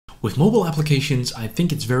With mobile applications, I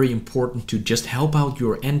think it's very important to just help out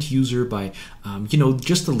your end user by,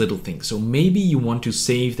 just a little thing. So maybe you want to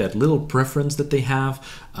save that little preference that they have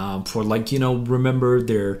for remember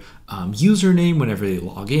their username whenever they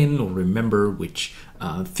log in, or remember which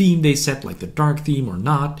theme they set, like the dark theme or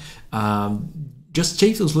not. Just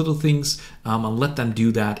save those little things and let them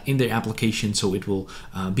do that in their application, so it will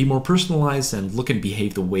be more personalized and look and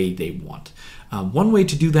behave the way they want. One way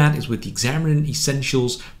to do that is with the Xamarin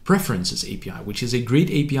Essentials Preferences API, which is a great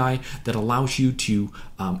API that allows you to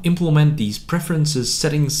implement these preferences,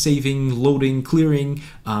 settings, saving, loading, clearing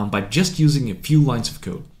by just using a few lines of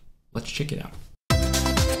code. Let's check it out.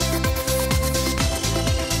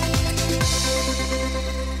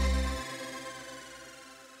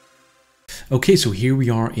 Okay, so here we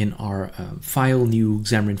are in our file new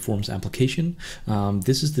Xamarin.Forms application.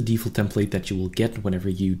 This is the default template that you will get whenever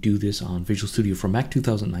you do this on Visual Studio for Mac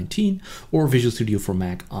 2019 or Visual Studio for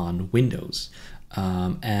Mac on Windows.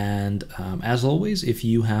 As always, if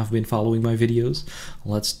you have been following my videos,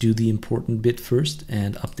 let's do the important bit first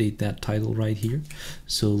and update that title right here.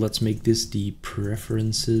 So let's make this the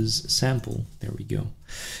preferences sample. There we go.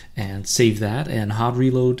 And save that, and hot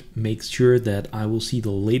reload makes sure that I will see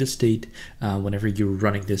the latest state whenever you're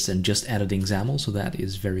running this and just editing XAML, so that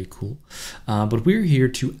is very cool. But we're here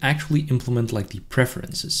to actually implement like the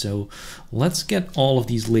preferences. So let's get all of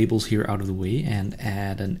these labels here out of the way and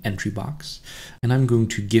add an entry box. And I'm going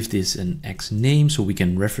to give this an X name so we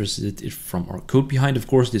can reference it from our code behind. Of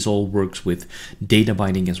course, this all works with data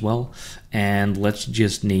binding as well. And let's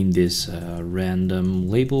just name this random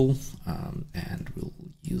label, and we'll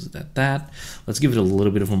use it at that. Let's give it a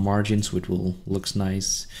little bit of a margin so it will looks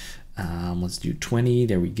nice. Let's do 20.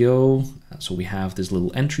 There we go. So we have this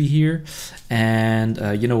little entry here, and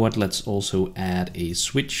you know what? Let's also add a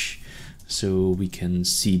switch so we can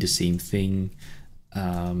see the same thing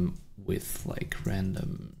with like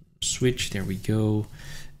random switch. There we go,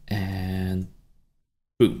 and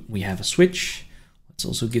boom, we have a switch. Let's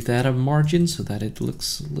also give that a margin so that it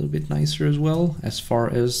looks a little bit nicer as well, as far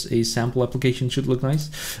as a sample application should look nice.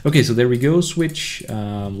 Okay, so there we go, switch,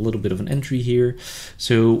 a little bit of an entry here.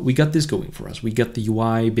 So we got this going for us. We got the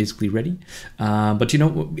UI basically ready. But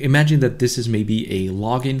imagine that this is maybe a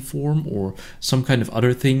login form or some kind of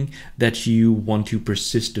other thing that you want to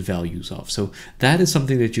persist the values of. So that is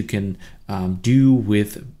something that you can do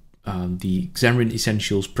with the Xamarin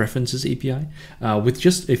Essentials Preferences API with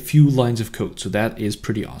just a few lines of code. So that is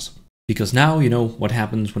pretty awesome. Because now, what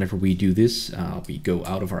happens whenever we do this. We go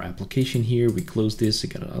out of our application here, we close this, I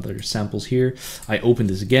got other samples here. I open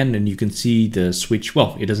this again and you can see the switch.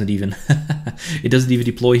 Well, it doesn't even it doesn't even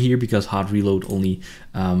deploy here because hot reload only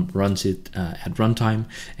runs it at runtime,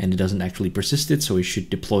 and it doesn't actually persist it. So it should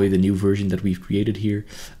deploy the new version that we've created here.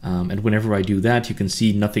 And whenever I do that, you can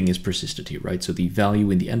see nothing is persisted here, right? So the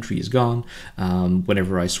value in the entry is gone.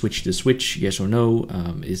 Whenever I switch the switch, yes or no,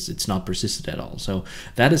 it's not persisted at all. So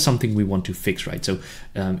that is something we want to fix, right? So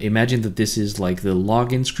imagine that this is like the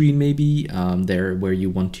login screen, maybe there where you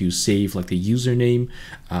want to save like the username,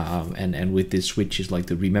 and with this switch is like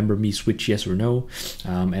the remember me switch, yes or no,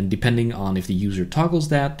 and depending on if the user toggles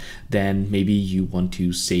that, then maybe you want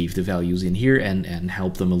to save the values in here and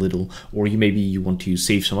help them a little, or maybe you want to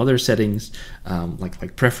save some other settings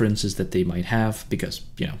like preferences that they might have, because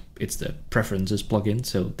it's the preferences plugin,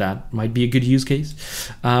 so that might be a good use case.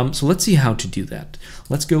 So let's see how to do that.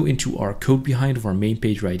 Let's go into our code behind of our main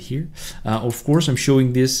page right here. Of course, I'm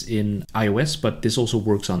showing this in iOS, but this also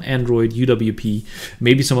works on Android, UWP,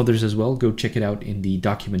 maybe some others as well. Go check it out in the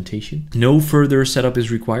documentation. No further setup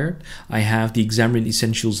is required. I have the Xamarin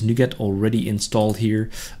Essentials NuGet already installed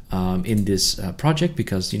here in this project,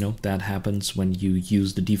 because that happens when you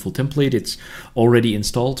use the default template. It's already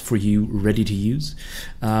installed for you, ready to use.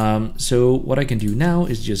 So what I can do now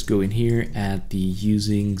is just go in here at the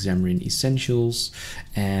using Xamarin Essentials,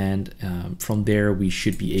 and from there we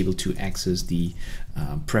should be able to access the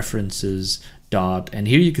preferences and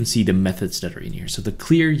here you can see the methods that are in here. So the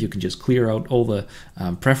clear, you can just clear out all the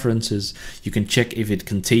preferences. You can check if it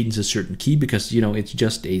contains a certain key, because it's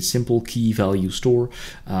just a simple key value store.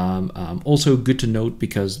 Also good to note,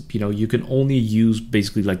 because you can only use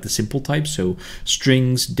basically like the simple types, so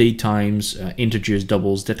strings, datetimes, integers,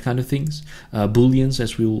 doubles, that kind of things, booleans,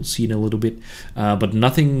 as we'll see in a little bit, but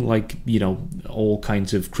nothing like all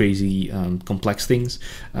kinds of crazy complex things.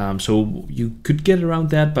 So you could get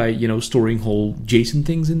around that by storing whole small JSON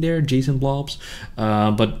things in there, JSON blobs,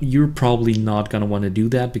 but you're probably not going to want to do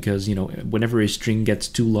that because, you know, whenever a string gets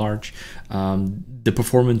too large, the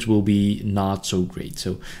performance will be not so great.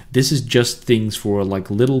 So this is just things for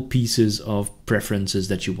like little pieces of preferences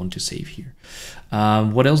that you want to save here.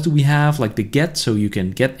 What else do we have? Like the get, so you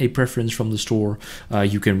can get a preference from the store.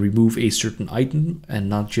 You can remove a certain item and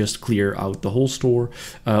not just clear out the whole store,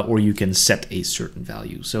 or you can set a certain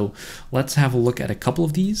value. So let's have a look at a couple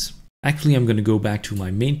of these. Actually, I'm going to go back to my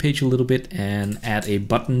main page a little bit and add a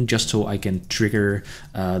button just so I can trigger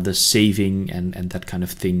the saving and that kind of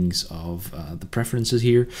things of the preferences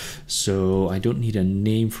here. So I don't need a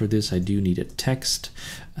name for this. I do need a text,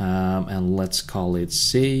 and let's call it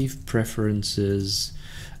save preferences.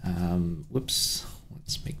 Whoops.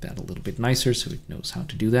 Let's make that a little bit nicer so it knows how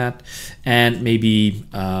to do that, and maybe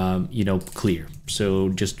you know, clear, so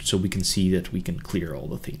just so we can see that we can clear all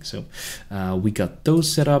the things. So we got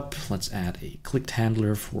those set up. Let's add a clicked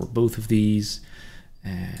handler for both of these,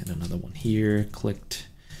 and another one here, clicked,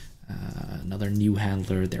 another new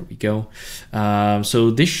handler. There we go.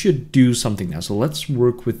 So this should do something now. So let's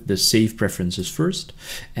work with the save preferences first,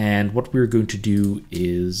 and what we're going to do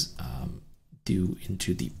is do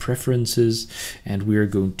into the preferences, and we're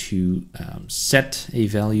going to set a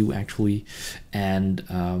value actually, and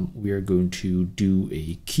we're going to do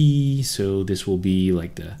a key. So this will be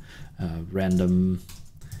like the random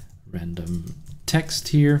text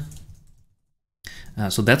here.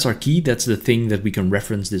 So that's our key. That's the thing that we can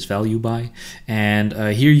reference this value by. And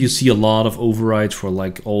here you see a lot of overrides for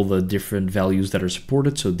like all the different values that are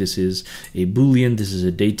supported. So this is a Boolean, this is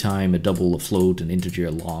a datetime, a double, a float, an integer,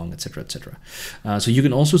 a long, etc., etc. So you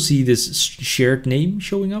can also see this shared name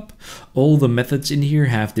showing up. All the methods in here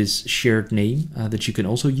have this shared name that you can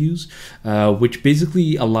also use, which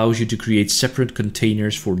basically allows you to create separate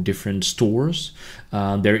containers for different stores.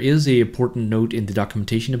 There is an important note in the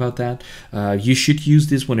documentation about that. You should use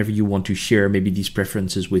this whenever you want to share maybe these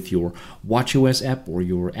preferences with your watchOS app or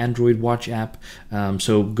your Android Watch app.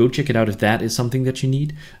 So go check it out if that is something that you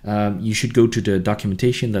need. You should go to the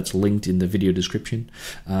documentation that's linked in the video description,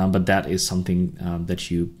 but that is something that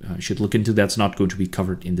you should look into. That's not going to be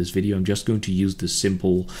covered in this video. I'm just going to use the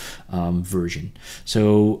simple version.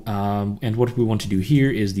 So, and what we want to do here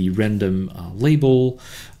is the random label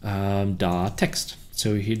dot text.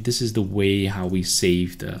 So here, this is the way how we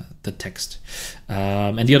save the text.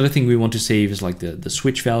 And the other thing we want to save is like the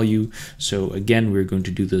switch value. So again, we're going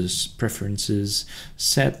to do this preferences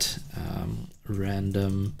set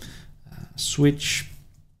random switch,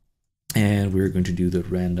 and we're going to do the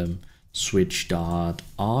random switch dot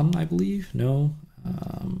on, I believe. No,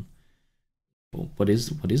 what is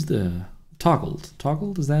the toggled?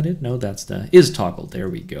 Toggled, is that it? No, that's the is toggled. There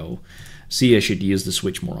we go. See, I should use the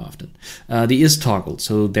switch more often. The is toggled,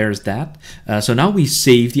 so there's that. So now we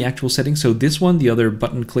save the actual settings. So this one, the other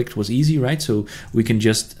button clicked was easy, right? So we can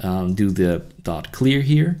just do the dot clear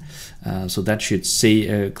here. So that should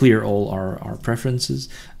say clear all our preferences.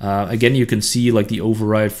 Again, you can see like the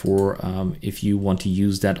override for if you want to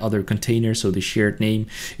use that other container. So the shared name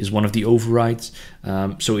is one of the overrides.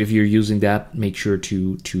 So if you're using that, make sure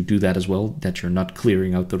to do that as well, that you're not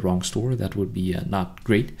clearing out the wrong store. That would be not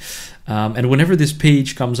great. And whenever this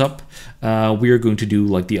page comes up, we are going to do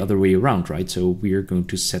like the other way around, right? So we are going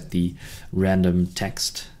to set the random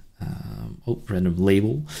text, random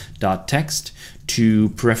label dot text to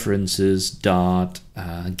preferences dot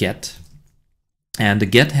get. And the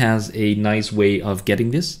get has a nice way of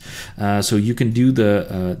getting this. So you can do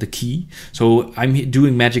the key. So I'm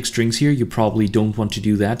doing magic strings here. You probably don't want to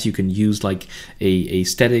do that. You can use like a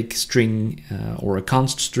static string or a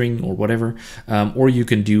const string or whatever. Or you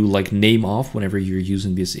can do like name off whenever you're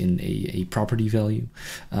using this in a property value.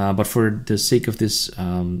 But for the sake of this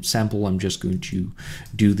sample, I'm just going to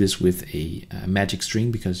do this with a magic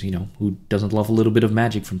string because, you know, who doesn't love a little bit of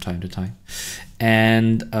magic from time to time?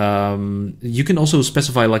 And you can also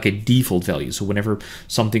specify like a default value. So whenever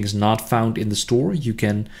something is not found in the store, you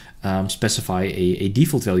can specify a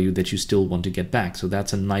default value that you still want to get back. So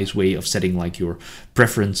that's a nice way of setting like your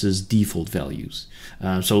preferences default values.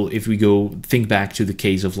 So if we go think back to the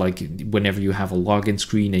case of like whenever you have a login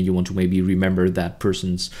screen and you want to maybe remember that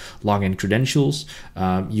person's login credentials,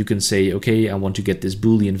 you can say, okay, I want to get this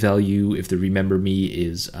Boolean value if the remember me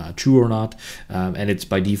is true or not. And it's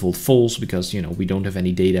by default false because, you know, we don't have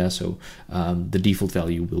any data. So the default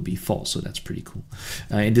value will be false. So that's pretty cool.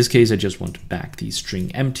 In this case, I just want to back the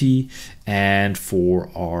string empty. And for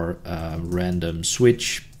our random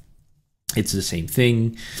switch, it's the same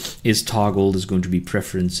thing. Is toggled is going to be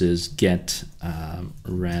preferences get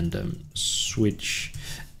random switch,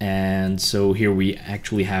 And so here we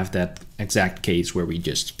actually have that exact case where we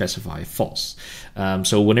just specify false.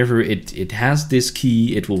 So whenever it has this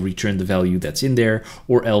key, it will return the value that's in there,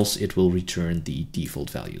 or else it will return the default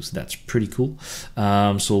value. So that's pretty cool.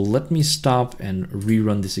 So let me stop and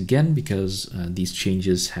rerun this again, because these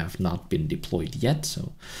changes have not been deployed yet.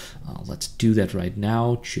 So let's do that right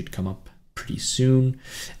now. It should come up pretty soon.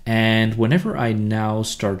 And whenever I now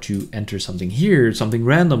start to enter something here, something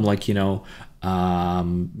random, like, you know,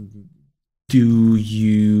 do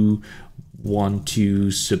you want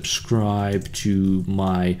to subscribe to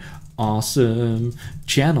my awesome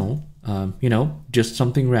channel? You know, just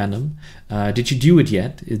something random. Did you do it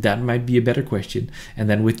yet? That might be a better question. And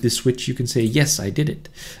then with this switch, you can say, yes, I did it.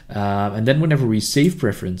 And then whenever we save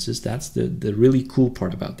preferences, that's the really cool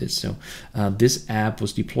part about this. So this app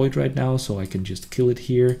was deployed right now, so I can just kill it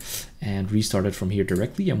here and restart it from here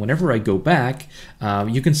directly. And whenever I go back,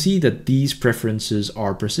 you can see that these preferences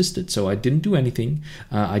are persisted. So I didn't do anything.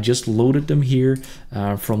 I just loaded them here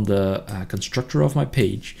from the constructor of my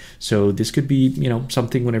page. So this could be, you know,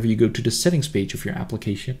 something whenever you go to the settings page of your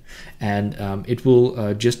application, and it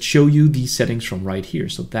will just show you these settings from right here.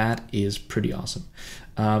 So that is pretty awesome.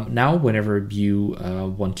 Now, whenever you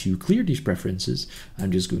want to clear these preferences,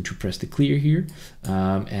 I'm just going to press the clear here,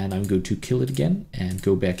 and I'm going to kill it again and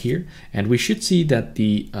go back here. And we should see that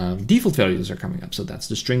the default values are coming up. So that's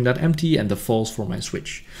the string.empty and the false for my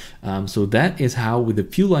switch. So that is how, with a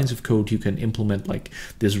few lines of code, you can implement like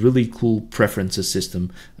this really cool preferences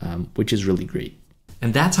system, which is really great.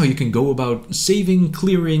 And that's how you can go about saving,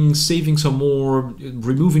 clearing, saving some more,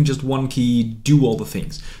 removing just one key, do all the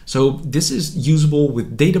things. So this is usable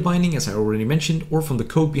with data binding, as I already mentioned, or from the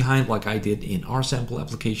code behind, like I did in our sample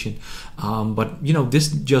application. But you know, this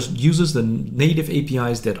just uses the native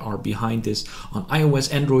APIs that are behind this on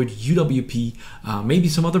iOS, Android, UWP, maybe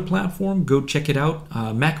some other platform. Go check it out.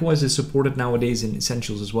 macOS is supported nowadays in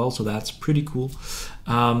Essentials as well, so that's pretty cool.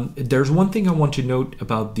 There's one thing I want to note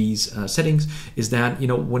about these settings is that, you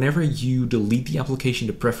know, whenever you delete the application,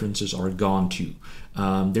 the preferences are gone too.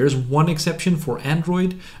 There's one exception for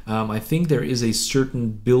Android. I think there is a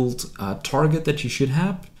certain build target that you should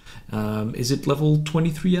have. Is it level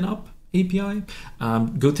 23 and up? API.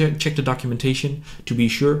 Go there, check the documentation to be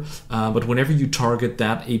sure. But whenever you target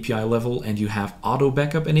that API level and you have auto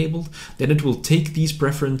backup enabled, then it will take these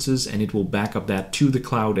preferences and it will back up that to the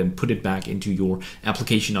cloud and put it back into your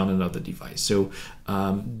application on another device. So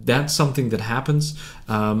that's something that happens.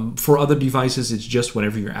 For other devices, it's just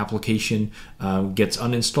whenever your application gets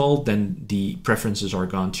uninstalled, then the preferences are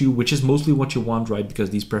gone too, which is mostly what you want, right? Because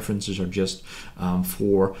these preferences are just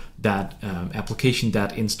for that application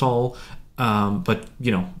that install. But,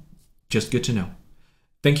 you know, just good to know.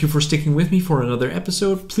 Thank you for sticking with me for another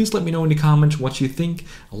episode. Please let me know in the comments what you think.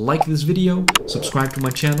 Like this video, subscribe to my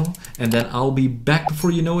channel, and then I'll be back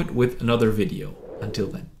before you know it with another video. Until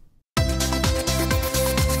then.